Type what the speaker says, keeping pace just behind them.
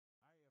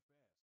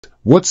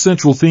What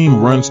central theme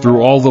runs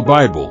through all the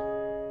Bible?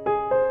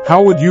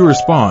 How would you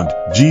respond?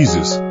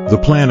 Jesus, the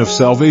plan of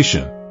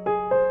salvation.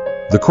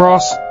 The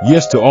cross,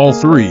 yes to all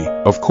three,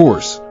 of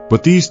course,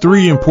 but these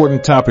three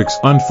important topics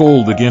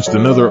unfold against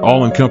another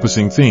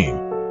all-encompassing theme.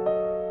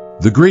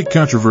 The Great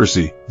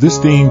Controversy. This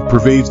theme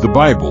pervades the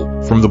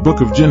Bible, from the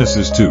book of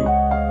Genesis to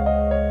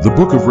the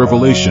book of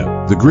Revelation.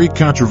 The Great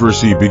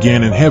Controversy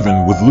began in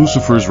heaven with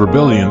Lucifer's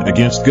rebellion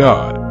against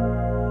God.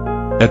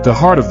 At the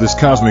heart of this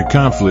cosmic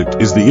conflict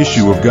is the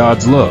issue of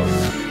God's love.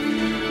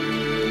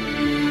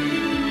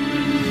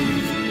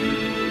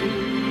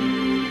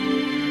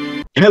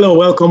 Hello,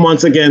 welcome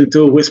once again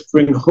to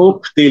Whispering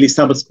Hope Daily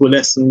Sabbath School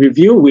Lesson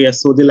Review. We are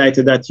so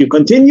delighted that you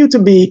continue to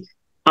be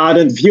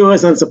ardent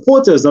viewers and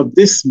supporters of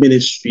this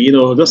ministry.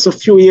 Just a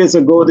few years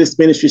ago, this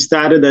ministry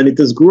started and it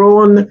has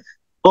grown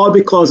all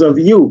because of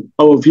you,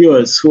 our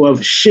viewers, who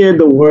have shared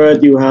the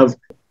word. You have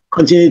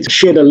continued to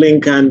share the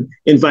link and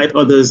invite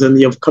others, and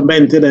you have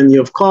commented and you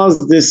have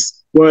caused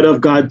this word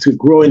of God to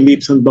grow in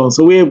leaps and bounds.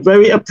 So we are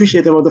very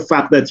appreciative of the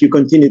fact that you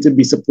continue to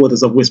be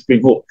supporters of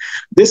Whispering Hope.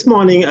 This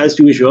morning, as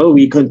usual,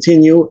 we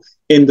continue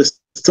in the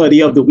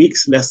study of the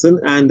week's lesson,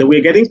 and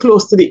we're getting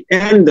close to the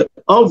end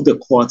of the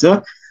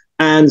quarter.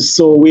 And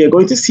so we are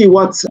going to see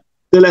what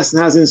the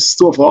lesson has in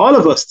store for all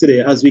of us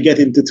today as we get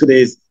into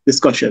today's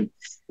discussion.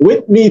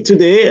 With me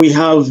today, we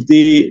have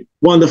the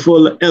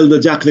wonderful Elder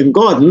Jacqueline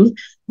Gordon,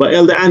 but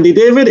Elder Andy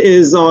David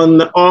is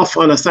off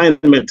on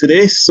assignment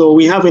today. So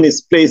we have in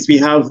his place, we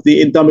have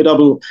the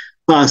indomitable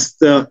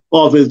Pastor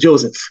Orville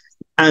Joseph.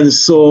 And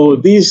so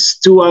these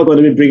two are going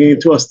to be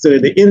bringing to us today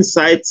the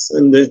insights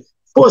and the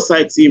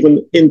foresights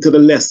even into the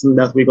lesson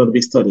that we're going to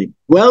be studying.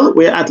 Well,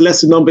 we're at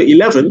lesson number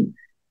 11.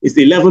 It's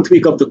the 11th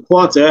week of the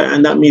quarter,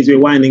 and that means we're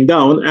winding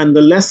down. And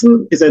the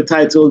lesson is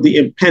entitled The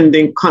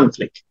Impending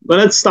Conflict. But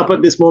let's stop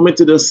at this moment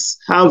to just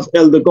have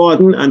Elder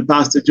Gordon and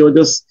Pastor Joe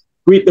just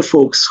greet the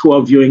folks who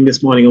are viewing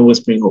this morning on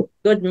Whispering Hope.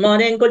 Good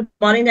morning,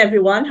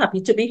 everyone. Happy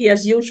to be here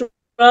as usual.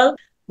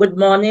 Good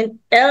morning,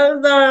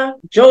 Elder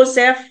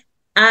Joseph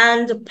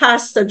and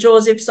Pastor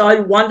Joseph. It's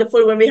all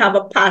wonderful when we have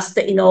a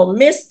pastor in our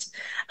midst.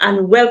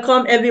 And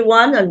welcome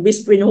everyone and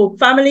Whispering Hope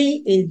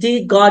family.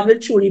 Indeed, God will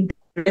truly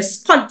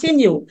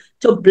continue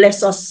to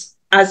bless us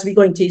as we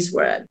go into his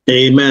word.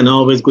 Amen.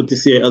 Always good to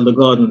see you, Elder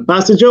Gordon.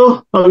 Pastor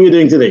Joe, how are you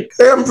doing today?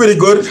 I'm pretty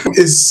good.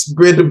 It's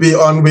great to be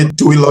on with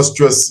two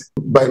illustrious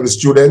Bible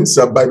students,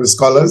 Bible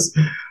scholars,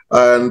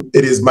 and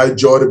it is my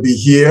joy to be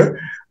here.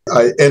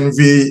 I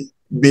envy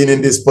being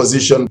in this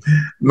position.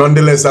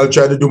 Nonetheless, I'll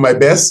try to do my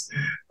best.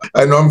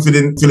 I know I'm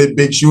filling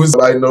big shoes.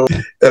 I know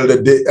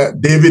Elder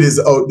David is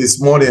out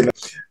this morning,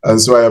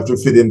 and so I have to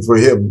fit in for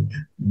him.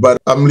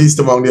 But I'm least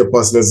among the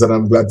apostles, and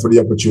I'm glad for the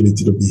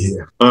opportunity to be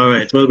here. All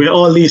right. Well, we're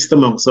all least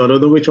among, so I don't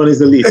know which one is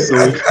the least. So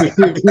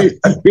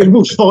we'll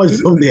move forward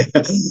from there.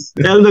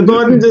 Elder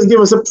Gordon, just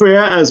give us a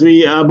prayer as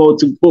we are about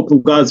to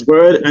open God's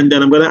word, and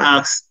then I'm going to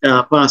ask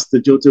Pastor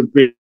Joe to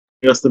bring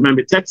us the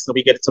memory text so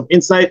we get some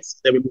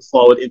insights, then we move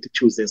forward into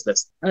Tuesday's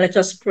lesson. And let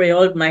us pray.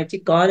 Almighty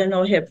God and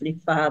our Heavenly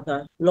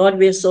Father, Lord,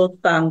 we're so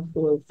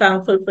thankful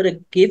for the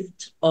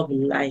gift of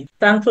life,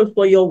 thankful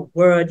for your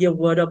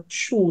word of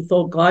truth,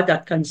 oh God,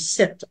 that can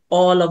set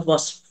all of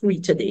us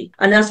free today.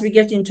 And as we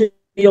get into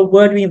your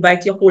word, we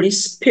invite your Holy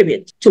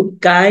Spirit to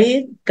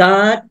guide,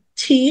 God,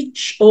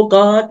 teach, oh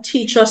God,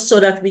 teach us so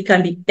that we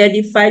can be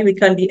edified, we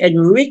can be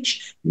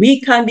enriched, we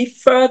can be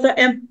further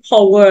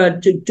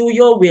empowered to do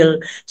your will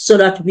so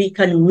that we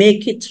can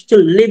make it to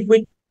live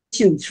with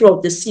you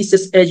throughout the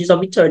ceaseless edges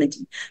of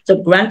eternity.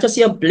 So grant us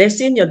your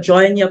blessing, your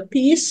joy, and your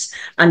peace,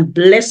 and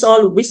bless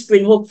all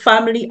Whispering Hope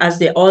family as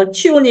they all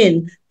tune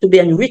in to be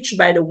enriched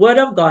by the word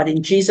of God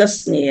in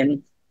Jesus'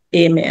 name.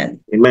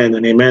 Amen. Amen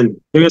and amen.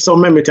 Give us some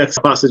memory text,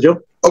 Pastor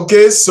Joe.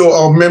 Okay, so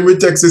our memory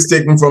text is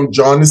taken from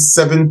John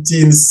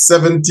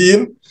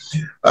 17:17,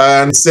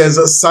 and it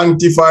says,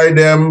 sanctify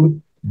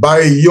them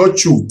by your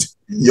truth.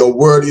 Your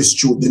word is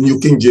truth, the New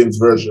King James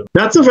Version.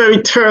 That's a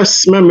very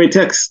terse memory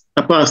text,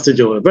 Pastor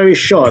Joe. Very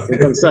short and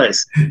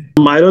concise.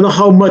 I don't know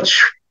how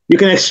much you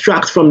can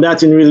extract from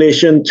that in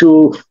relation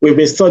to, we've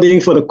been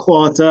studying for the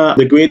quarter,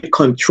 the Great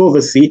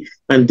Controversy,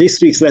 and this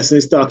week's lesson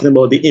is talking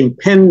about the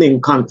impending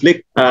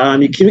conflict.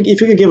 If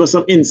you could give us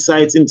some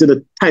insights into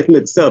the title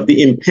itself,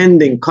 the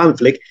impending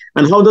conflict,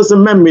 and how does the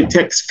memory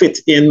text fit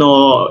in,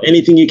 or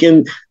anything you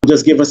can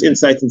just give us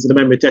insights into the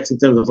memory text in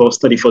terms of our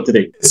study for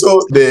today. So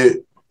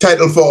the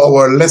title for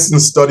our lesson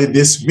study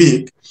this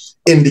week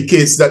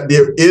indicates that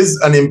there is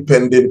an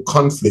impending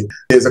conflict.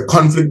 There's a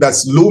conflict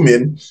that's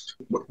looming.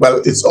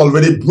 Well, it's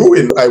already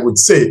brewing, I would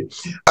say.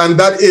 And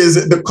that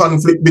is the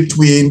conflict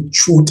between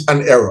truth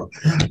and error.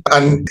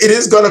 And it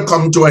is going to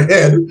come to a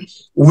head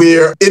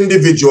where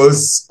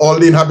individuals, all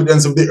the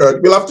inhabitants of the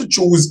earth, will have to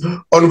choose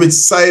on which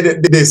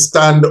side they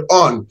stand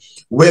on,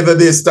 whether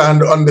they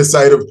stand on the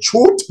side of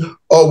truth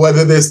or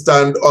whether they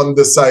stand on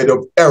the side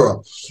of error.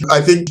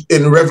 I think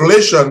in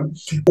Revelation,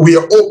 we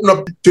are open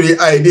up to the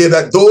idea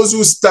that those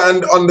who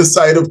stand on the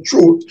side of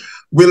truth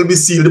will be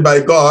sealed by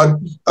God,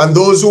 and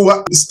those who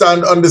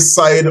stand on the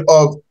side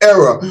of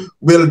error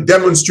will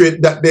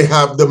demonstrate that they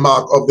have the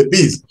mark of the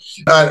beast,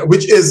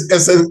 which is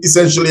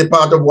essentially a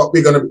part of what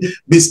we're going to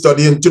be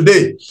studying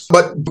today.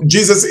 But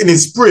Jesus, in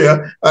his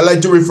prayer, I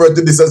like to refer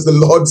to this as the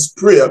Lord's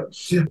Prayer,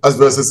 as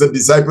versus the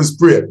disciples'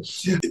 prayer.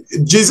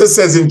 Jesus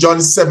says in John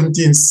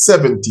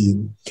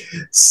 17:17,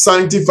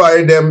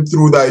 sanctify them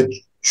through thy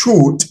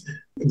truth.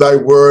 Thy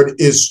word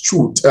is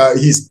truth.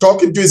 He's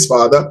talking to his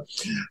Father.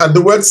 And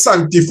the word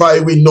sanctify,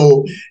 we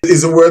know,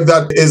 is a word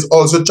that is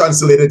also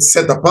translated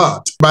set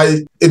apart.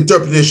 My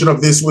interpretation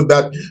of this would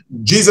that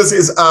Jesus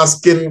is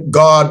asking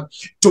God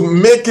to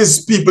make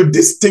his people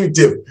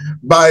distinctive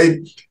by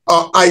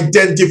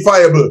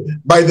identifiable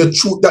by the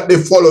truth that they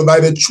follow,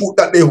 by the truth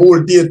that they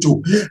hold dear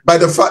to, by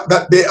the fact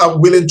that they are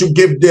willing to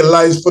give their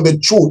lives for the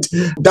truth.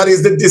 That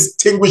is the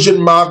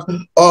distinguishing mark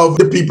of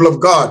the people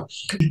of God.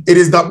 It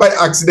is not by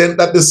accident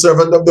that the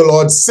servant of the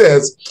Lord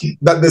says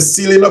that the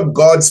sealing of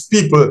God's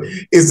people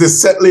is the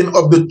settling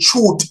of the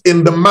truth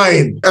in the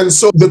mind. And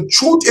so the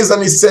truth is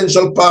an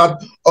essential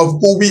part of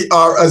who we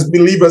are as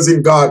believers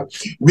in God.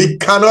 We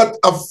cannot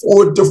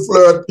afford to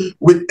flirt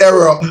with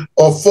error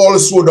or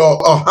falsehood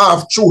or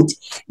half-truth.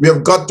 We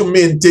have got to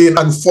maintain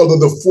and follow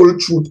the full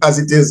truth as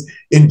it is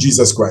in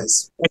Jesus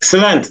Christ.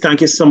 Excellent. Thank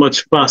you so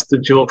much, Pastor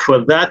Joe,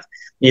 for that.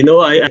 You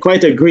know, I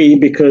quite agree,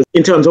 because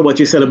in terms of what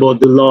you said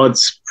about the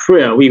Lord's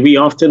Prayer, we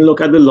often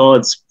look at the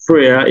Lord's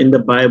Prayer in the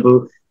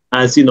Bible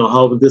as, you know,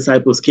 how the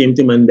disciples came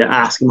to him and they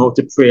asked him how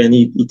to pray, and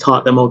he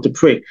taught them how to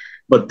pray.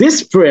 But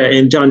this prayer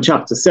in John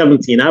chapter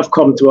 17, I've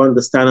come to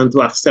understand and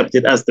to accept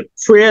it as the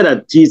prayer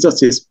that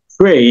Jesus is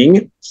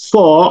praying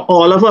for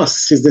all of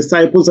us, his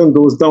disciples, and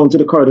those down to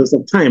the corridors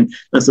of time.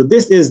 And so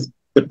this is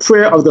the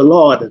prayer of the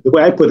Lord, the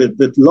way I put it,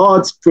 the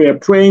Lord's prayer,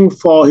 praying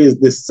for his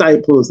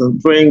disciples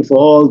and praying for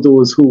all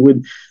those who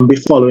would be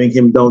following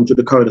him down to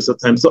the corridors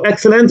of time. So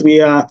excellent. We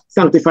are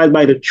sanctified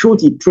by the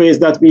truth. He prays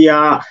that we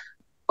are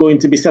going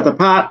to be set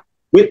apart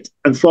with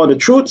and for the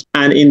truth.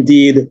 And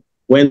indeed,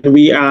 when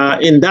we are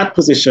in that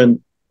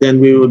position, then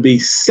we will be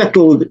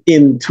settled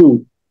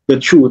into the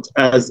truth,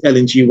 as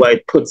Ellen G.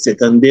 White puts it,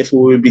 and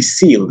therefore we will be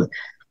sealed.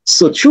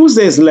 So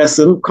Tuesday's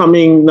lesson,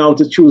 coming now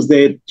to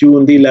Tuesday,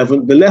 June the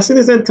 11th, the lesson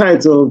is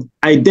entitled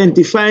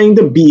Identifying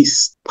the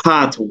Beast,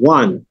 Part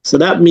 1. So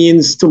that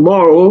means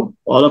tomorrow,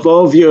 all of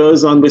our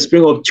viewers on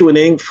Whispering Hope tune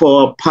in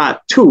for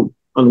Part 2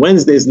 on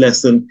Wednesday's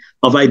lesson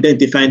of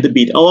Identifying the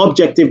Beast. Our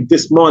objective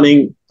this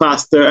morning,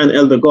 Pastor and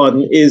Elder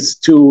Gordon, is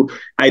to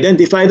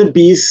identify the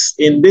beast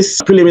in this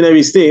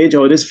preliminary stage,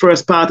 or this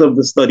first part of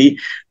the study.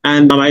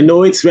 And I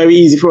know it's very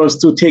easy for us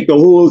to take the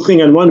whole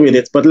thing and run with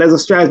it, but let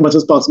us try as much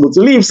as possible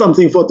to leave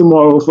something for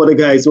tomorrow for the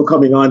guys who are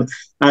coming on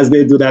as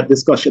they do that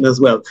discussion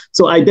as well.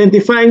 So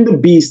Identifying the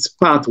Beast,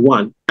 Part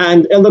 1.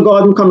 And Elder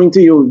Gordon, coming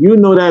to you, you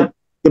know that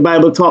the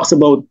Bible talks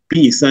about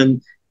beasts,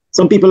 and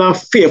some people are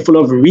fearful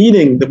of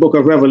reading the book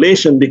of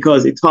Revelation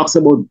because it talks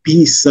about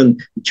beasts and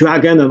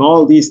dragon and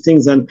all these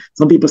things. And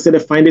some people say they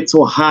find it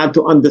so hard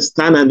to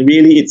understand, and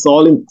really it's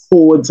all in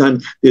codes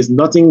and there's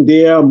nothing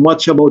there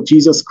much about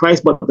Jesus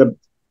Christ. But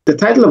the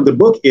title of the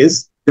book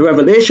is The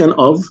Revelation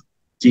of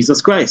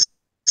Jesus Christ.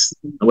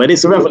 And whether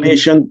it's a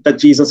revelation that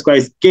Jesus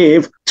Christ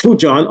gave to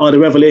John or the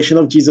revelation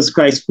of Jesus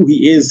Christ, who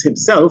he is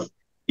himself,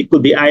 it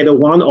could be either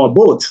one or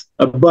both.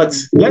 But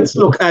let's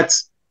look at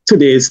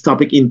today's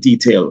topic in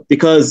detail,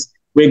 because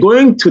we're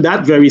going to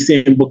that very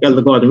same book,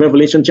 Elder Gordon,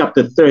 Revelation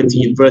chapter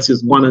 13,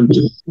 verses 1 and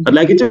 2. I'd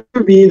like you to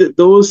read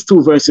those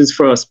two verses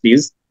first,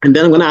 please. And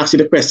then I'm going to ask you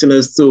the question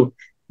as to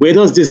where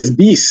does this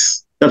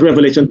beast that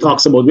Revelation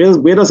talks about,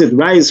 where does it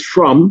rise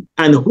from,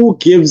 and who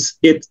gives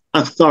it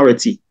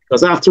authority?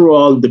 Because after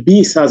all, the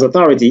beast has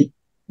authority,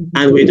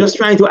 and we're just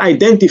trying to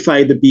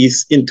identify the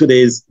beast in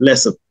today's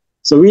lesson.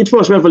 So read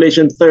first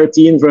Revelation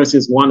 13,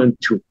 verses 1 and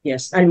 2.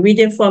 Yes, I'm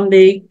reading from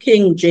the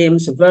King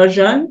James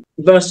Version,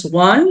 verse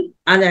 1.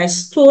 And I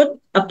stood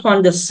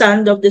upon the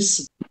sand of the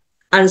sea,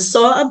 and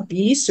saw a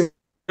beast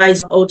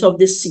rise out of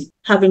the sea,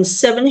 having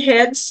 7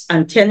 heads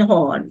and 10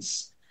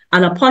 horns,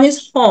 and upon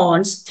his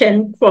horns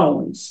 10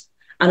 crowns,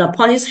 and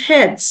upon his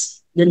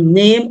heads the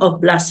name of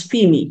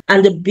blasphemy.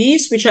 And the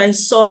beast which I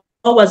saw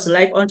was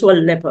like unto a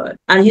leopard,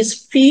 and his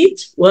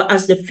feet were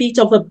as the feet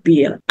of a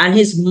bear, and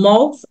his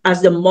mouth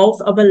as the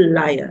mouth of a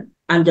lion.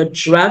 And the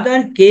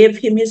dragon gave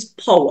him his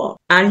power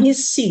and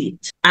his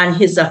seat and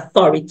his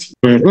authority.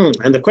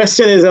 And the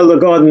question is, Elder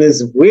Gordon,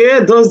 is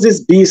where does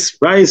this beast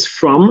rise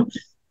from,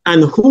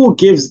 and who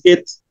gives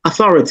it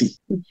authority?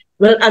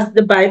 Well, as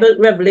the Bible,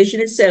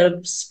 Revelation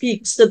itself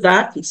speaks to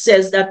that, it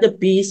says that the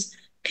beast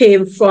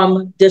came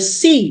from the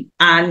sea.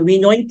 And we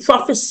know in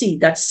prophecy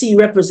that sea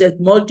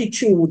represents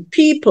multitude,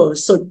 people,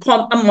 so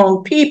come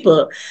among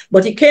people.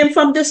 But he came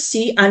from the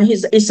sea, and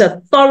his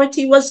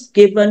authority was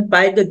given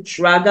by the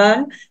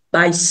dragon,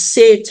 by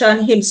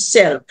Satan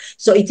himself.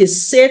 So it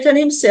is Satan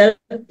himself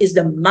is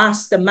the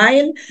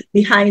mastermind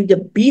behind the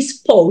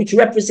beast power, which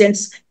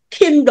represents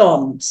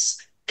kingdoms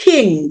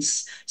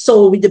kings.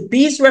 So with the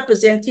beast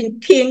representing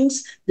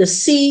kings, the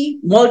sea,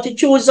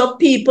 multitudes of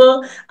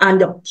people,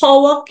 and the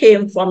power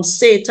came from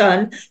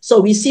Satan.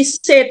 So we see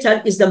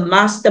Satan is the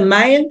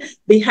mastermind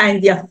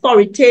behind the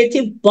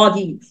authoritative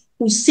body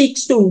who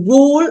seeks to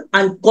rule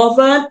and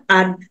govern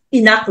and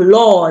enact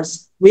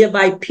laws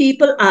whereby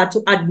people are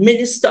to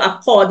administer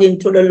according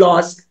to the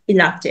laws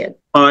enacted.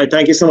 All right,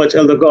 thank you so much,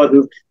 Elder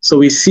Gordon. So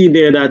we see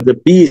there that the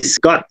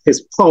beast got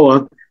his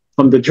power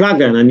from the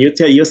dragon, and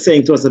you're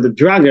saying to us that the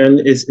dragon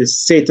is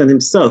Satan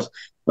himself.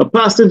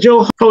 Pastor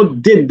Joe, how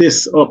did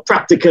this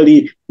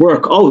practically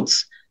work out?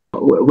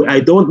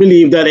 I don't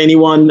believe that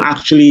anyone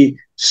actually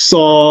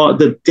saw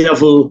the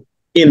devil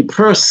in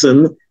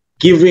person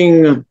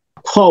giving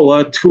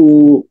power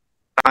to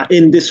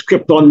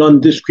indescript or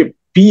nondescript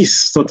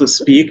beasts, so to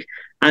speak.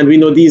 And we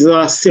know these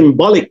are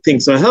symbolic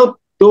things. So help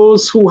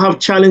those who have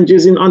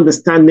challenges in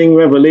understanding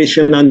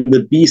Revelation and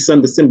the beast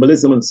and the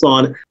symbolism and so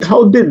on.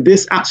 How did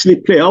this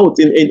actually play out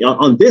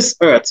on this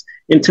earth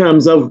in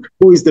terms of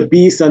who is the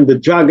beast and the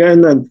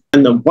dragon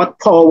and what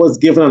power was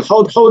given? And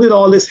how did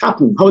all this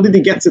happen? How did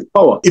he get his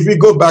power? If we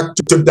go back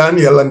to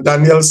Daniel, and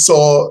Daniel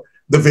saw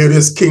the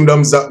various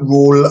kingdoms that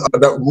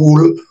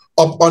rule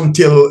up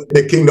until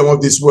the kingdom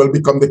of this world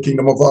become the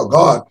kingdom of our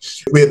God,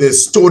 where the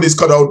stone is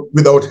cut out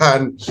without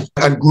hand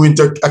and grew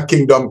into a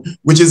kingdom,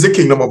 which is the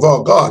kingdom of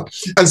our God.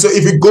 And so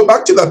if we go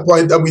back to that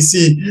point and we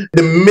see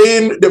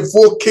the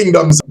four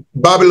kingdoms,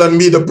 Babylon,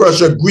 Media,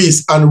 Persia,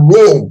 Greece, and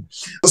Rome.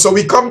 So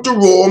we come to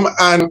Rome,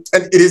 and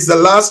it is the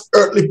last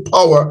earthly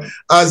power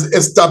as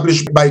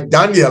established by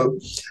Daniel.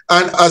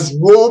 And as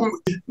Rome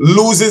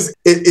loses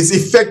its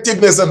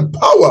effectiveness and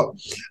power,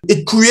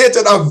 it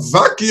created a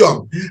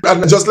vacuum.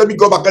 And just let me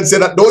go back and say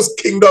that those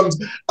kingdoms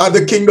are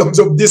the kingdoms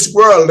of this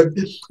world.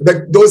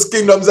 Those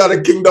kingdoms are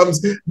the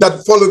kingdoms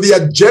that follow the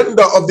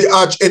agenda of the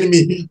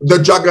archenemy,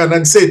 the dragon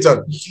and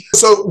Satan.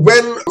 So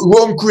when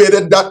Rome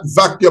created that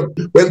vacuum,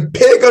 when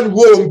pagan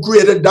Rome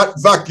created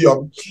that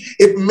vacuum,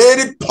 it made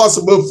it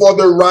possible for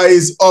the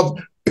rise of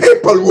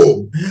papal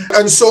Rome.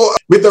 And so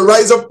with the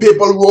rise of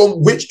papal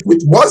Rome, which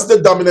was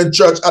the dominant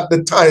church at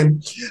the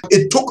time,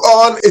 it took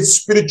on its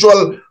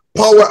spiritual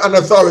power and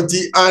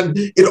authority, and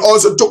it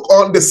also took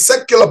on the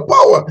secular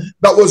power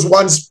that was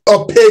once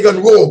a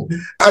pagan Rome.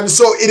 And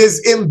so it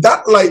is in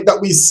that light that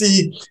we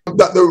see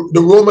that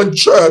the Roman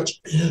church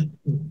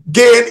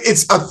gained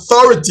its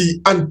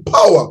authority and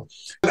power.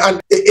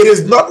 And it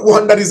is not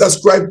one that is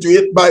ascribed to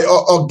it by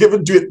or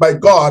given to it by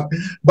God,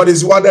 but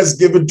is one that's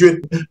given to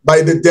it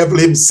by the devil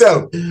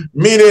himself.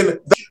 Meaning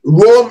that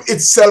Rome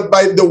itself,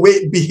 by the way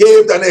it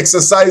behaved and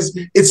exercised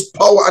its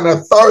power and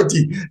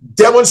authority,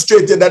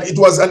 demonstrated that it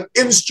was an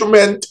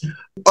instrument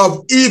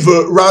of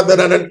evil rather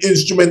than an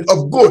instrument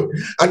of good.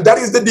 And that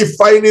is the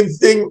defining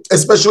thing,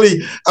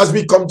 especially as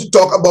we come to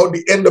talk about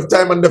the end of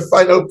time and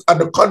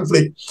the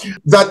conflict,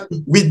 that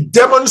we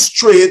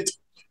demonstrate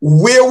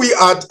where we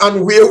are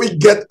and where we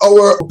get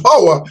our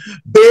power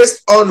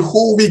based on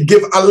who we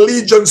give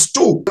allegiance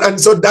to. And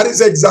so that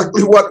is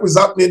exactly what was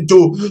happening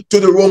to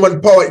the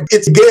Roman power.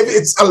 It gave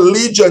its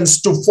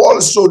allegiance to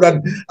falsehood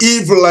and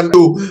evil and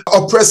to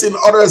oppressing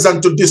others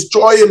and to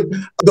destroying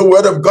the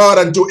word of God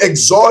and to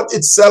exalt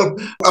itself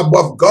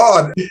above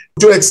God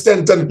to an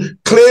extent and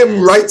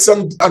claim rights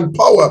and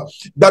power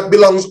that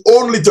belongs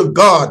only to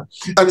God.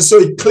 And so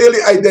it clearly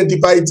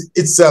identified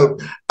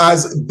itself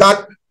as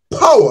that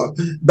power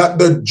that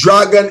the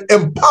dragon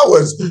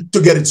empowers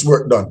to get its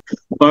work done.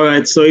 All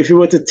right, so if you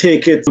were to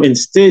take it in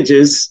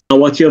stages,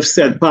 what you have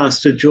said,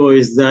 Pastor Joe,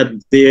 is that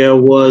there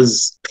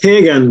was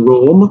pagan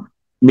Rome,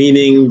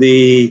 meaning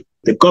the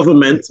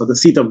government or the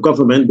seat of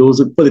government,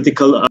 those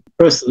political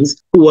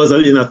persons who was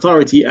in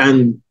authority,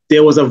 and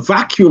there was a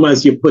vacuum,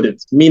 as you put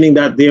it, meaning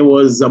that there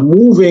was a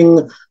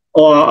moving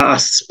or a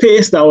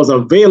space that was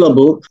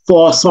available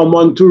for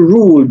someone to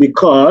rule,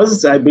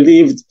 because I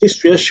believe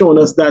history has shown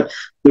us that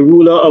the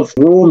ruler of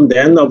Rome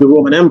then, of the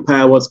Roman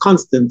Empire, was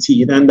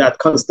Constantine, and that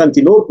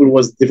Constantinople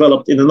was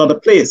developed in another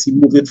place. He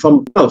moved it from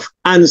above.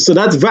 And so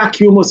that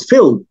vacuum was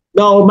filled.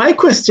 Now, my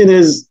question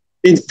is,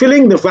 in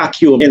filling the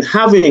vacuum, in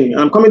having,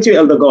 I'm coming to you,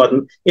 Elder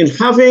Gordon, in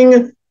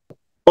having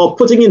or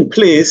putting in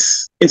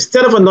place,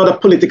 instead of another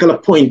political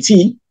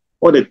appointee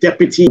or the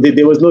deputy,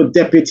 there was no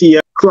deputy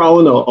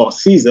crown or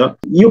Caesar,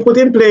 you put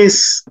in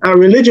place a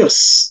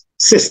religious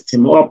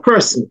system or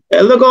person.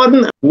 Elder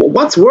Gordon,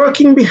 what's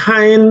working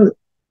behind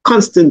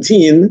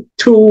Constantine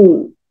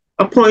to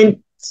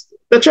appoint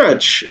the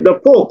church, the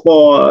Pope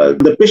or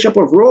the Bishop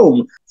of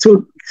Rome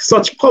to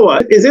such power?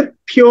 Is it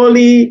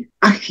purely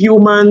a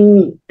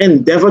human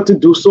endeavor to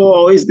do so,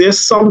 or is there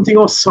something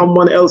or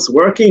someone else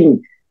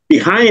working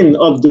behind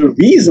of the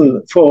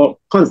reason for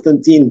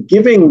Constantine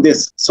giving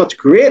this such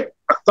great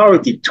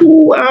authority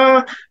to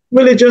a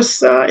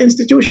religious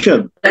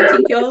institution? I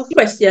think your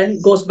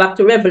question goes back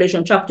to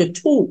Revelation chapter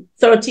 2,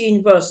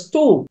 13 verse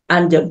 2.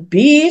 And the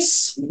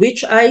beast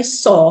which I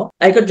saw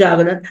like a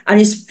dragon, and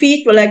his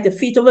feet were like the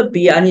feet of a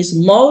bear, and his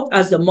mouth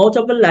as the mouth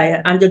of a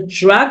lion. And the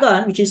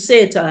dragon, which is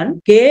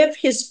Satan, gave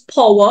his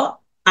power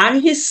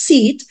and his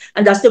seat,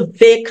 and that's the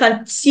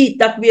vacant seat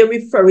that we are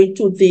referring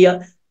to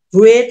there,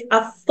 great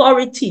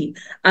authority.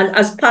 And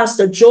as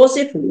Pastor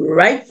Joseph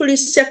rightfully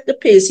set the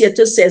pace here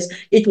to says,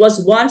 it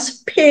was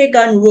once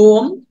pagan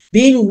Rome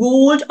being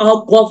ruled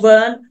or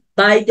governed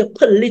by the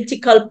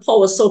political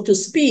power, so to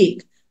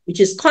speak, which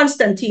is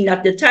Constantine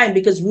at the time,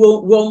 because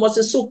Rome was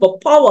a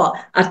superpower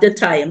at the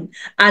time.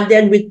 And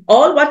then with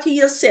all what he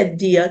has said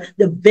there,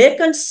 the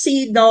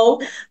vacancy now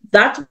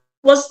that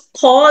was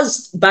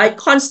caused by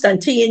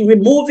Constantine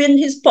removing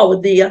his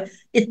power there,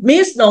 it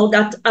means now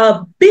that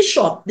a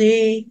bishop,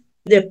 the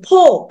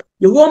Pope,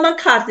 the Roman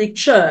Catholic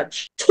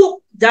Church,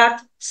 took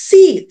that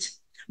seat.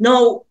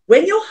 Now,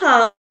 when you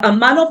have a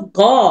man of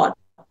God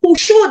who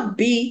should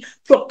be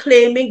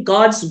proclaiming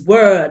God's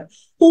word,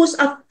 whose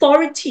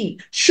authority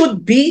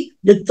should be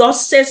the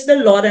thus says the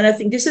Lord. And I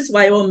think this is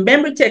why our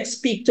memory text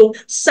speak to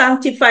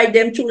sanctify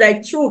them to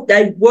thy truth.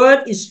 Thy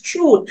word is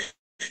truth.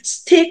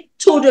 Stick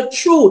to the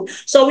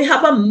truth. So we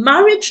have a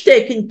marriage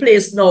taking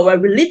place now, a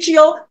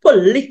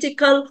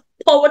religio-political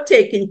power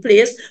taking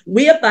place,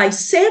 whereby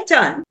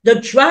Satan, the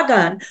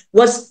dragon,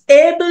 was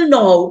able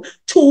now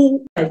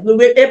to, we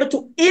were able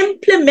to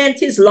implement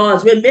his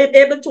laws. We were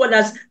able to, and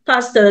as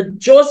Pastor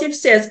Joseph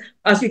says,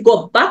 as we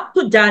go back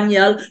to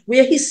Daniel,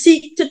 where he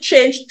seeks to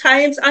change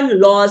times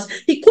and laws,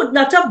 he could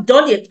not have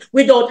done it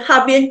without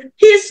having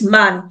his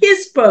man,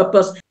 his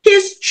purpose,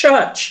 his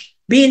church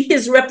being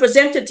his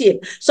representative.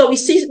 So we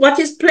see what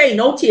is playing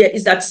out here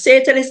is that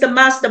Satan is the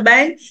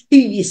mastermind.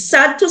 He is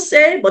sad to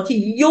say, but he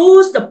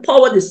used the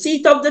power, the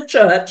seat of the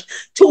church,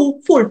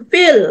 to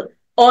fulfill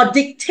or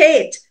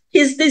dictate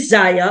his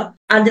desire.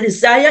 And the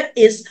desire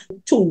is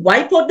to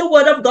wipe out the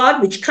word of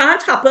God, which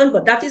can't happen,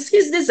 but that is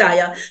his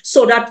desire,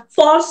 so that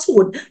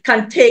falsehood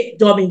can take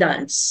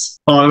dominance.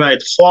 All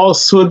right,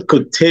 falsehood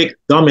could take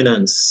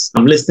dominance.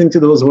 I'm listening to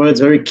those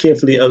words very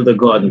carefully, Elder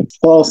Gordon.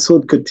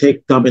 Falsehood could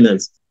take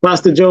dominance.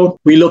 Pastor Joe,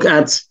 we look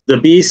at the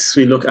beast,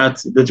 we look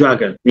at the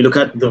dragon, we look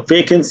at the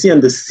vacancy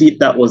and the seat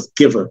that was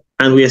given.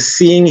 And we're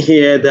seeing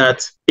here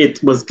that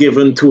it was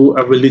given to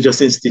a religious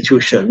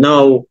institution.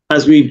 Now,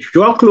 as we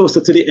draw closer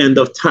to the end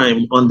of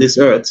time on this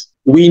earth,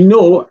 we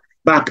know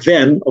back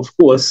then, of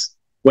course,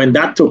 when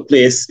that took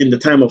place in the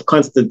time of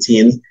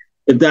Constantine,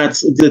 that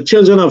the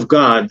children of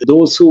God,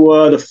 those who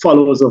were the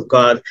followers of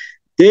God,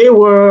 they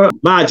were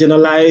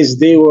marginalized,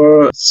 they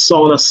were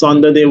sawn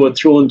asunder, they were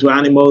thrown to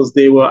animals,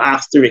 they were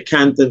asked to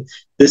recant. And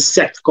this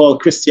sect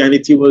called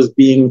Christianity was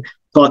being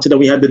taught that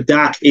we had the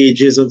dark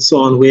ages and so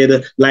on, where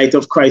the light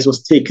of Christ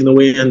was taken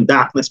away and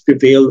darkness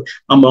prevailed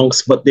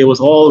amongst, but there was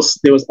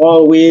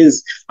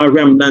always a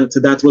remnant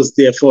that was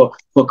there for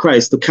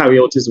Christ to carry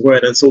out his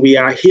word. And so we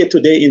are here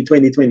today in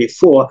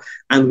 2024,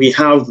 and we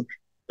have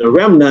the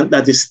remnant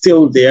that is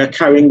still there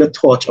carrying the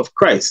torch of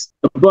Christ.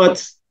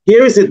 But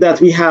here is it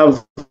that we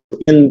have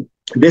in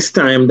this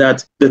time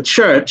that the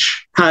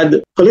church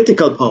had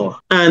political power,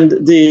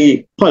 and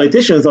the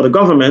politicians or the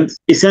government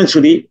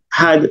essentially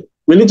had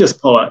religious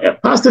power.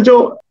 Pastor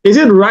Joe, is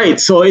it right?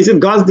 So is it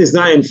God's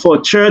design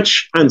for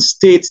church and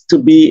state to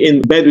be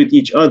in bed with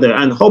each other?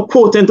 And how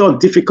potent or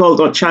difficult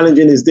or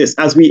challenging is this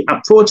as we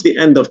approach the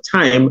end of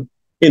time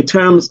in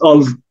terms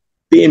of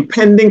the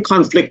impending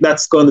conflict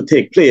that's going to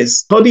take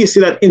place? How do you see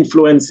that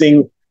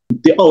influencing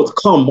the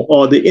outcome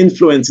or the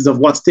influences of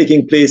what's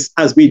taking place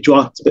as we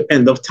draw to the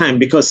end of time?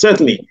 Because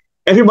certainly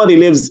everybody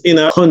lives in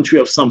a country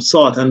of some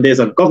sort, and there's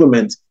a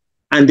government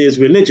and there's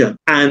religion.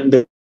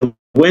 And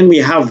when we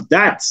have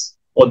that,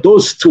 or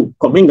those two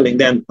commingling,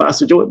 then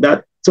Pastor Joe,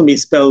 that to me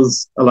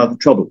spells a lot of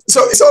trouble.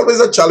 So it's always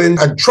a challenge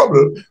and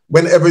trouble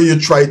whenever you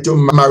try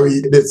to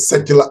marry the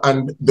secular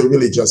and the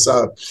religious.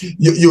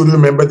 You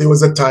remember there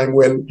was a time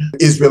when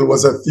Israel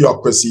was a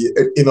theocracy.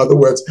 In other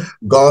words,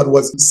 God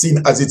was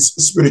seen as its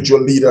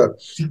spiritual leader,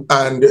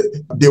 and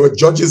there were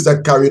judges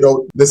that carried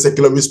out the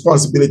secular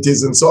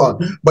responsibilities and so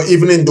on. But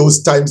even in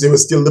those times, there were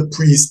still the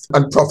priests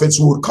and prophets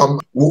who would come,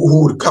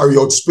 who would carry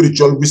out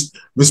spiritual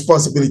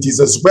responsibilities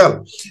as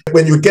well.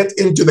 When you get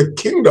into the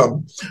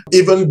kingdom,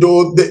 even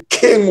though the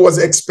king was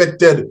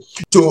expected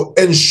to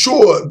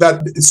ensure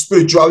that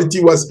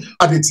spirituality was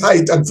at its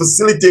height and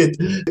facilitate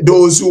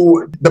those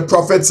who, the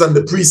prophets and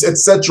the priests,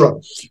 etc.,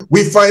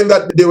 we find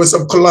that there were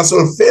some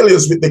colossal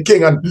failures with the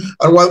king, and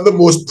one of the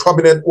most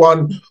prominent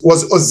one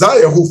was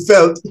Uzziah, who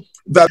felt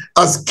that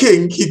as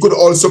king, he could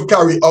also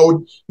carry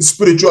out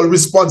spiritual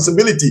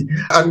responsibility.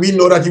 And we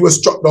know that he was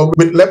struck down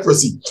with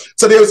leprosy.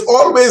 So there was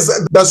always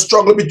that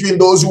struggle between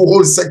those who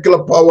hold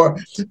secular power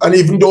and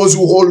even those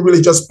who hold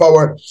religious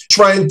power,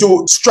 trying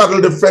to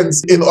straddle the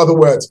fence, in other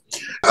words.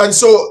 And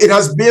so it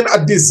has been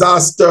a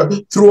disaster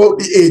throughout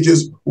the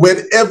ages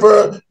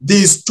whenever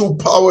these two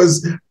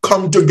powers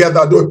come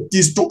together,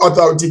 these two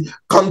authorities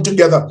come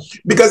together,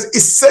 because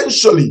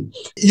essentially,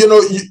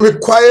 it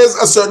requires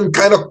a certain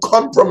kind of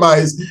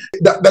compromise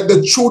that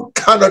the truth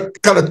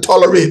cannot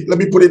tolerate. Let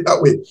me put it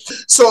that way.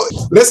 So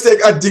let's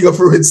take Antigua,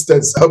 for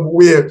instance,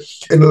 where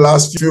in the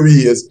last few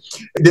years,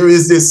 there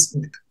is this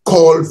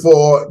call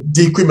for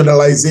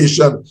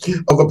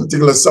decriminalization of a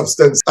particular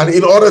substance. And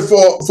in order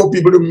for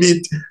people to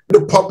meet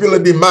the popular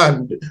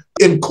demand,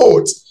 in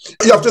quotes.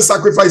 You have to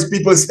sacrifice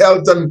people's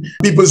health and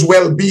people's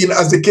well-being,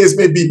 as the case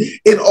may be,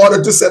 in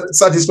order to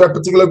satisfy a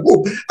particular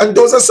group. And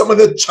those are some of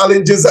the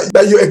challenges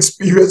that you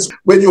experience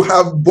when you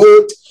have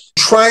both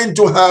trying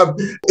to have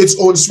its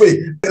own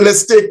sway.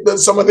 Let's take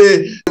some of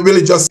the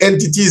religious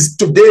entities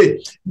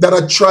today that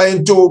are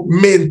trying to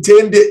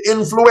maintain their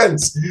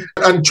influence.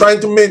 And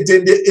trying to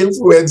maintain their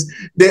influence,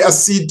 they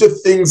accede to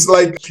things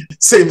like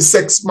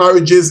same-sex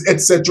marriages,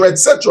 etc.,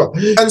 etc.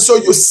 And so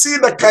you see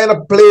the kind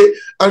of play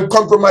and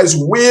compromise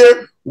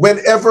where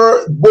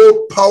whenever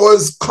both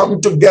powers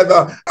come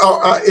together or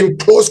are in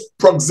close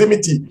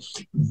proximity,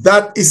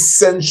 that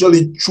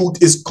essentially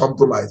truth is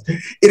compromised.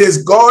 It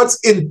is God's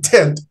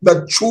intent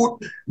that truth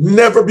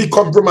never be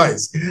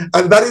compromised.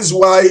 And that is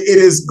why it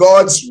is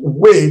God's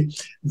way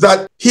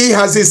that he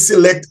has his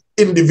select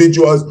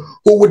individuals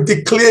who would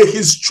declare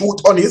his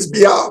truth on his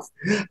behalf.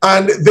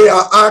 And they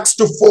are asked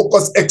to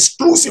focus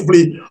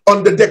exclusively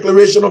on the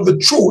declaration of the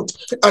truth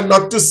and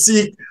not to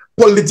seek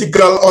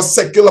political or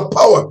secular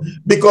power,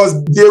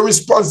 because their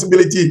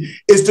responsibility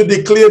is to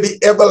declare the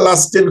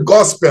everlasting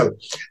gospel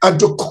and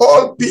to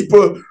call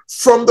people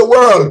from the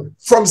world,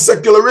 from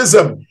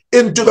secularism,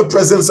 into the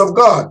presence of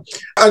God.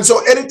 And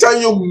so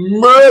anytime you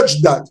merge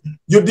that,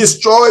 you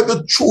destroy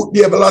the truth,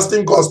 the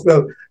everlasting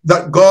gospel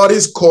that God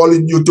is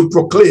calling you to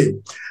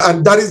proclaim.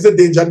 And that is the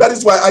danger. And that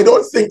is why I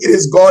don't think it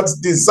is God's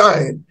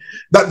design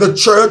that the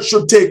church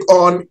should take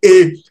on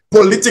a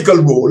political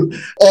role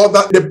or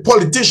that the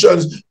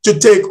politicians to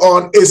take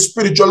on a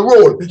spiritual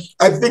role.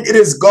 I think it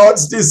is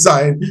God's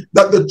design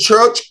that the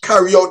church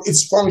carry out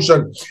its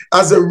function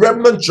as a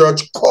remnant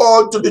church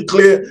called to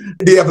declare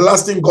the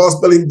everlasting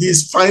gospel in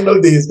these final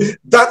days.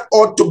 That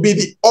ought to be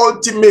the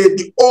ultimate,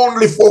 the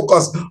only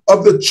focus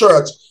of the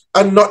church,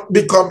 and not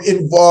become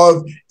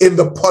involved in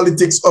the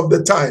politics of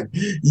the time.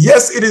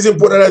 Yes, it is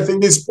important, I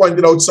think this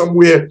pointed out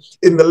somewhere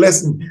in the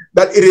lesson,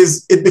 that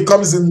it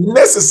becomes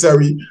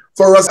necessary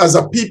for us as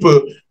a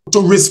people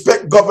to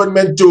respect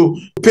government, to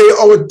pay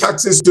our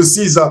taxes to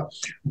Caesar,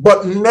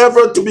 but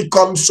never to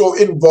become so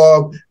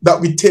involved that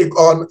we take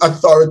on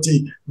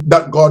authority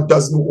that God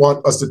doesn't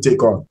want us to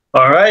take on.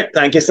 All right.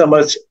 Thank you so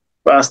much,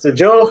 Pastor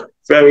Joe.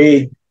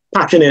 Very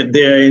passionate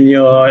there in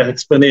your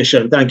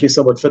explanation. Thank you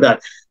so much for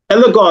that.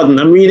 Elder Gordon,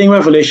 I'm reading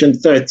Revelation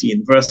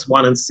 13, verse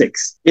 1 and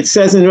 6. It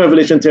says in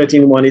Revelation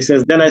 13:1, it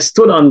says, "Then I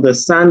stood on the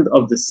sand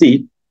of the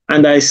sea,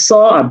 and I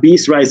saw a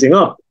beast rising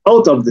up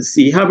out of the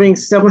sea, having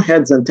 7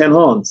 heads and 10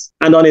 horns,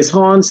 and on his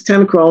horns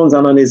 10 crowns,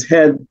 and on his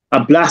head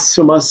a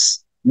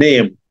blasphemous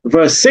name."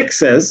 Verse 6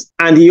 says,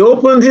 "And he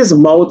opened his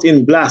mouth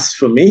in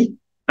blasphemy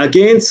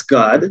against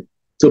God,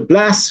 to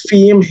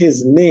blaspheme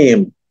his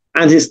name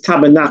and his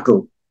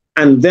tabernacle,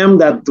 and them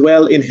that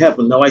dwell in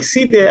heaven." Now I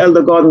see there,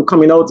 Elder Gordon,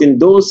 coming out in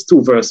those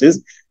 2 verses,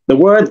 the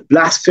word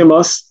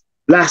blasphemous,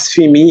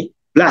 blasphemy,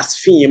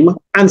 blaspheme.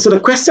 And so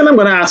the question I'm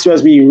going to ask you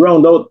as we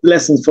round out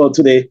lessons for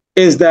today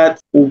is that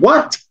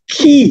what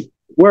key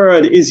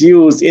word is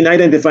used in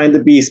identifying the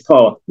beast's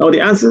power? Now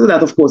the answer to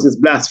that, of course, is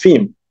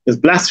blaspheme, is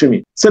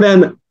blasphemy. So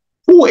then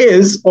who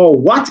is or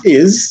what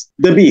is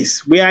the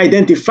beast? We are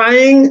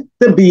identifying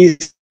the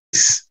beast,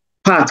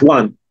 part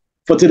 1.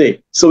 For today.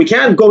 So we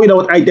can't go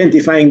without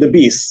identifying the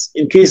beasts.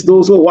 In case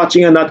those who are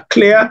watching are not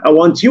clear, I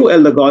want you,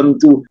 Elder Gordon,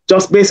 to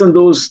just based on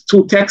those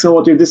 2 texts and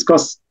what we've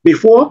discussed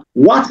before,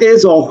 what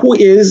is or who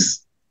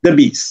is the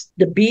beast?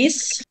 The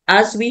beasts,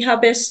 as we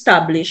have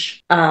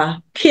established, are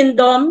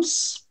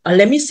kingdoms,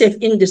 let me say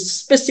in this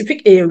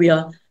specific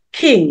area,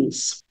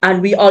 kings.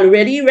 And we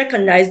already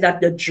recognize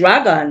that the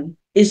dragon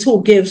is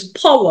who gives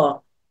power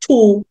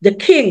to the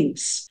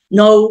kings.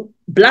 Now,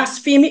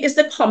 blasphemy is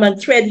the common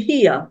thread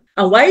here.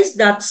 And why is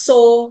that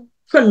so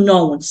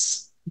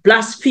pronounced?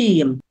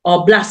 Blaspheme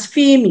or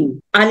blasphemy.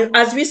 And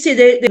as we see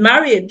the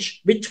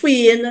marriage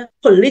between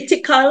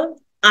political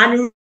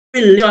and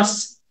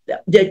religious,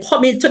 they're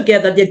coming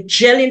together, they're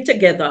gelling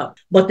together.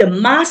 But the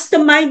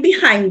mastermind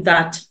behind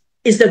that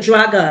is the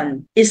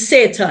dragon, is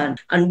Satan.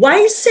 And why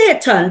is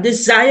Satan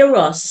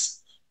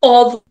desirous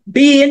of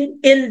being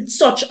in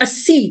such a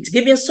seat,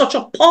 giving such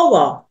a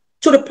power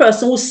to the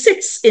person who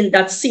sits in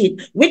that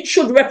seat, which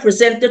should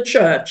represent the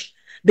church?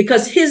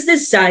 Because his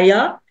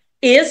desire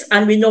is,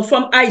 and we know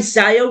from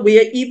Isaiah,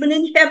 where even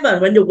in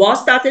heaven, when the war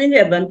started in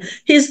heaven,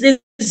 his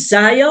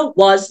desire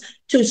was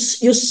to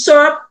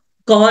usurp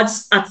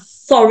God's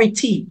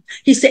authority.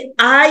 He said,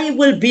 I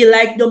will be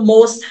like the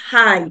Most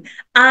High.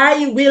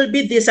 I will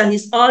be this. And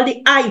it's all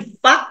the I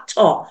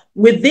factor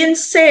within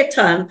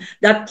Satan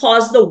that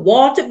caused the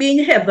war to be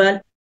in heaven.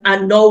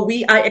 And now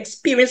we are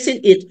experiencing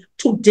it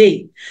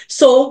today.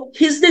 So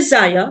his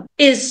desire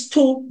is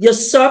to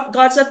usurp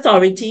God's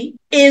authority,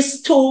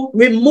 is to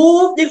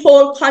remove the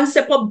whole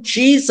concept of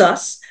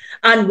Jesus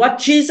and what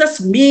Jesus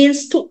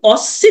means to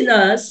us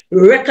sinners,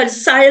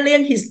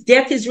 reconciling his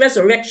death, his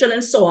resurrection,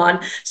 and so on.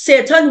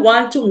 Satan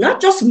wants to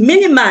not just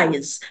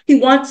minimize, he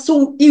wants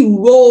to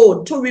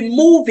erode, to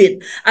remove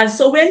it. And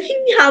so when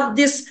he have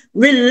this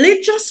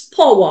religious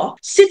power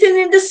sitting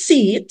in the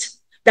seat,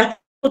 that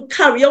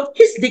carry out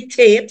his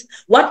dictate,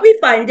 what we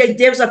find that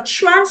there's a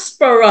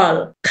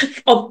transferal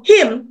of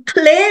him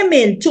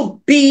claiming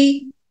to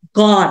be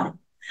God.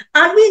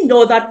 And we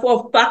know that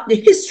for a fact, the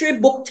history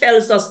book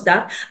tells us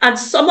that. And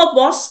some of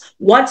us,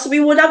 once we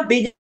would have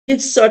been in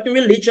certain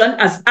religion,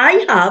 as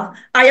I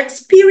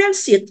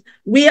experienced it,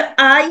 where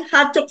I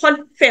had to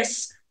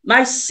confess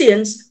my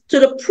sins to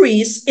the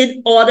priest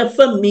in order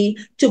for me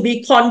to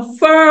be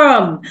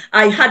confirmed.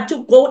 I had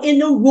to go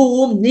in a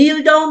room,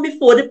 kneel down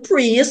before the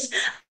priest,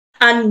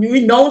 and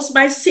renounce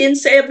my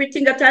sins,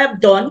 everything that I have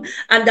done.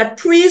 And the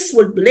priest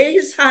would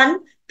place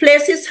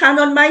his hand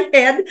on my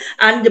head,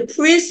 and the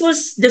priest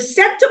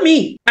said to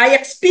me, I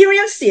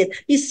experienced it.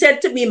 He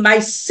said to me, my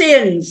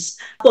sins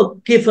are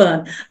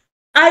forgiven.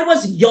 I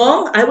was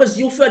young, I was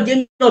youthful, I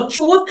didn't know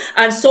truth,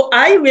 and so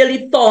I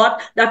really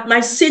thought that my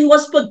sin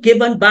was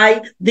forgiven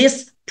by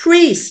this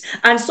priest.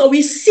 And so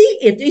we see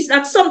it. It's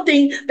not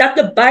something that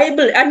the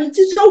Bible, and it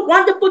is so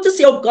wonderful to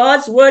see how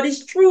God's word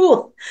is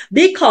truth,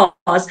 because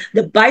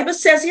the Bible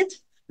says it,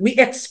 we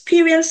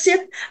experience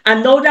it,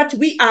 and know that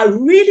we are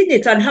reading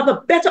it and have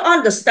a better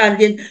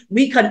understanding.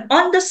 We can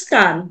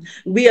understand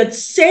where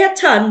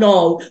Satan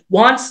now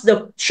wants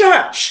the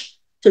church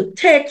to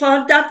take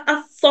on that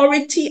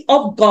authority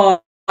of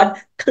God,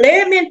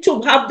 claiming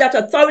to have that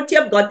authority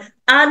of God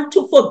and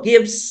to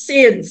forgive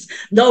sins.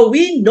 Now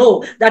we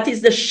know that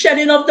is the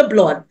shedding of the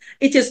blood.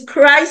 It is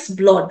Christ's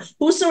blood.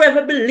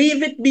 Whosoever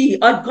believeth me,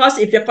 or God,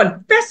 if you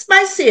confess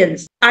my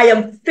sins, I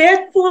am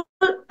faithful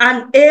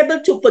and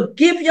able to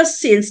forgive your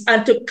sins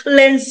and to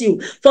cleanse you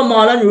from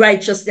all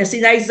unrighteousness.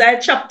 In Isaiah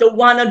chapter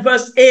 1 and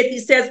verse 8, he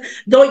says,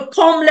 though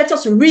come, let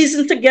us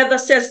reason together,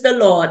 says the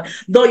Lord.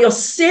 Though your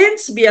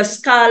sins be as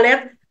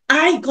scarlet,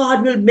 I,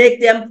 God, will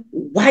make them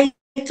white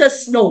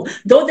as snow.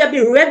 Though they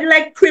be red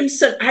like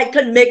crimson, I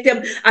can make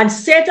them. And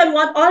Satan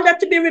wants all that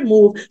to be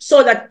removed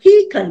so that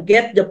he can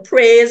get the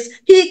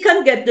praise, he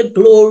can get the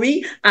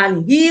glory,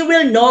 and he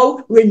will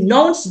now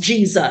renounce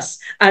Jesus.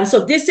 And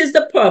so this is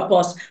the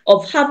purpose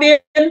of having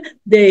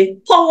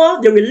the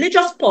power, the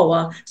religious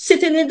power,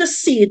 sitting in the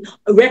seat,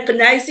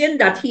 recognizing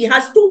that he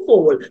has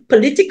twofold,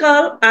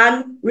 political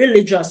and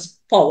religious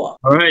power.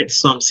 All right,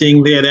 so I'm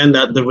seeing there then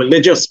that the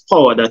religious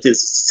power that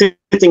is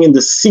sitting in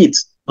the seat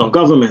of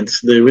government,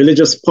 the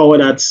religious power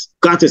that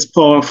got its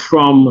power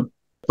from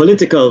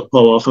political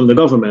power from the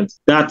government,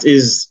 that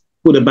is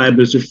who the Bible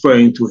is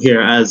referring to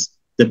here as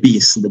the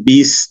beast. The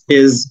beast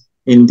is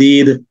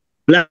indeed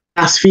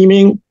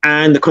blaspheming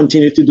and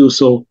continue to do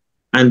so.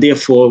 And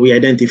therefore, we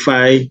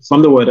identify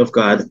from the word of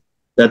God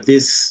that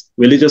this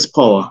religious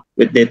power,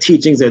 with their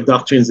teachings, their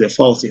doctrines, their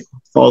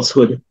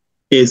falsehood,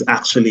 is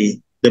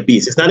actually the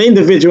beast. It's not an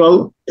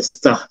individual, it's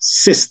the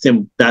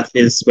system that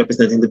is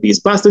representing the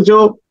beast. Pastor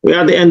Joe, we're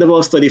at the end of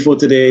our study for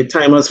today.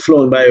 Time has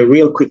flown by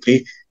real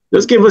quickly.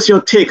 Just give us your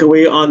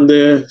takeaway on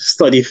the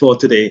study for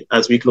today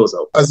as we close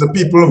out. As a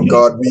people of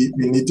God, we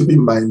need to be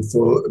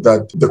mindful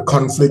that the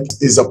conflict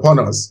is upon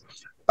us,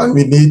 and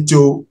we need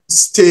to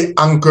stay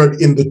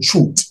anchored in the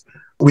truth.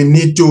 We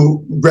need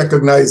to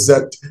recognize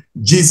that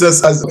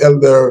Jesus, as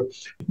Elder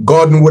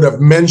Gordon would have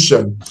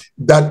mentioned,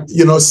 that,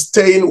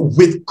 staying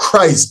with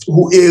Christ,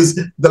 who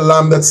is the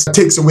Lamb that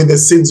takes away the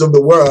sins of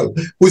the world,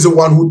 who is the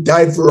one who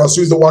died for us,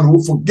 who is the one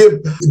who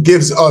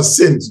forgives our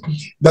sins,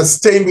 that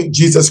staying with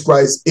Jesus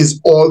Christ is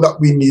all that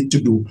we need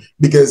to do,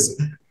 because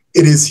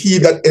it is he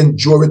that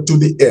endureth to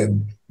the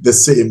end, the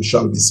same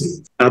shall be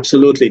saved.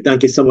 Absolutely.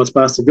 Thank you so much,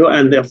 Pastor Joe.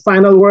 And the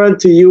final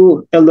word to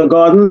you, Elder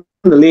Gordon.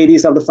 The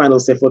ladies have the final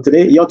say for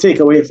today. Your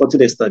takeaway for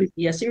today's study.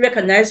 Yes, we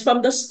recognize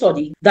from the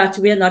study that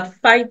we are not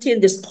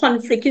fighting. This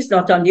conflict is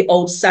not on the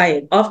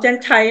outside.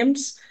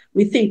 Oftentimes,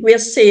 we think we are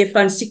safe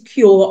and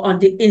secure on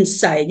the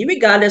inside,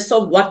 regardless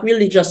of what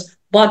religious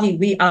body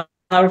we are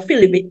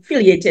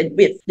affiliated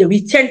with.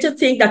 We tend to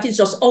think that it's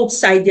just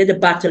outside there the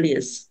battle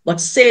is.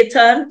 But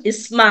Satan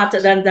is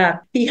smarter than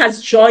that. He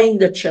has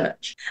joined the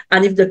church.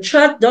 And if the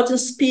church doesn't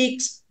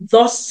speak,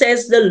 thus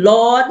says the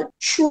Lord,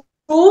 truth,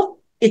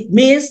 it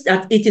means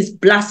that it is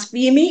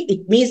blasphemy.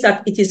 It means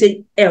that it is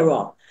in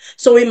error.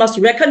 So we must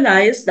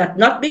recognize that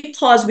not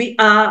because we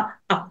are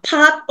a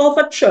part of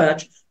a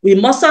church, we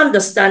must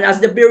understand,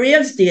 as the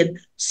Bereans did,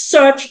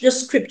 search the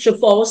scripture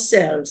for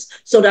ourselves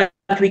so that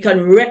we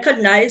can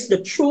recognize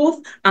the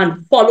truth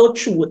and follow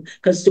truth.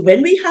 Because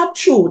when we have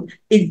truth,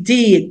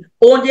 indeed,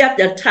 only at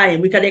that time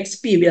we can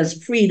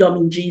experience freedom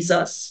in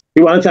Jesus.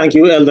 We want to thank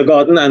you, Elder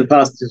Gordon and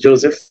Pastor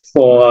Joseph,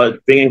 for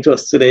bringing to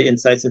us today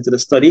insights into the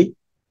study.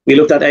 We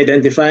looked at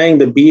identifying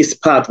the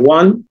beast, part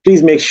 1.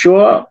 Please make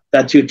sure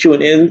that you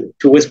tune in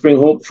to Whispering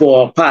Hope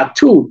for part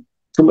 2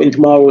 in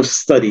tomorrow's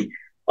study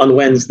on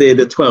Wednesday,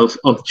 the 12th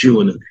of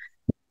June.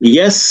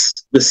 Yes,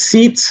 the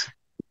seat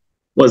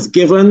was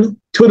given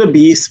to the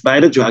beast by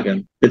the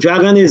dragon. The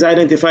dragon is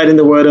identified in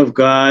the word of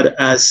God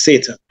as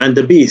Satan, and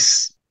the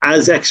beast,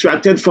 as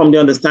extracted from the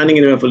understanding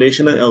in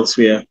Revelation and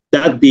elsewhere,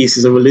 that beast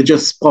is a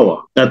religious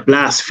power that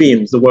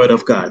blasphemes the word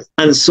of God.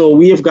 And so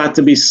we have got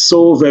to be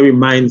so very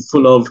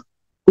mindful of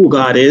who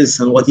God is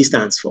and what he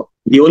stands for.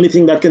 The only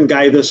thing that can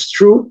guide us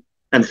through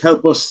and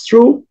help us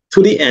through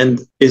to the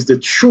end is the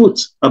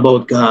truth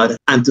about God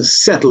and to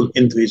settle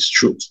into his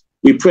truth.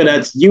 We pray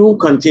that you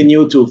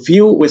continue to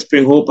view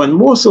Whispering Hope, and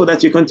more so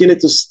that you continue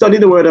to study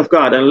the Word of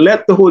God and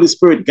let the Holy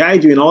Spirit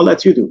guide you in all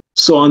that you do.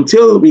 So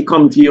until we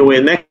come to your way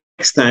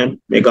next time,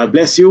 may God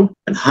bless you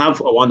and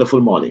have a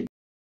wonderful morning.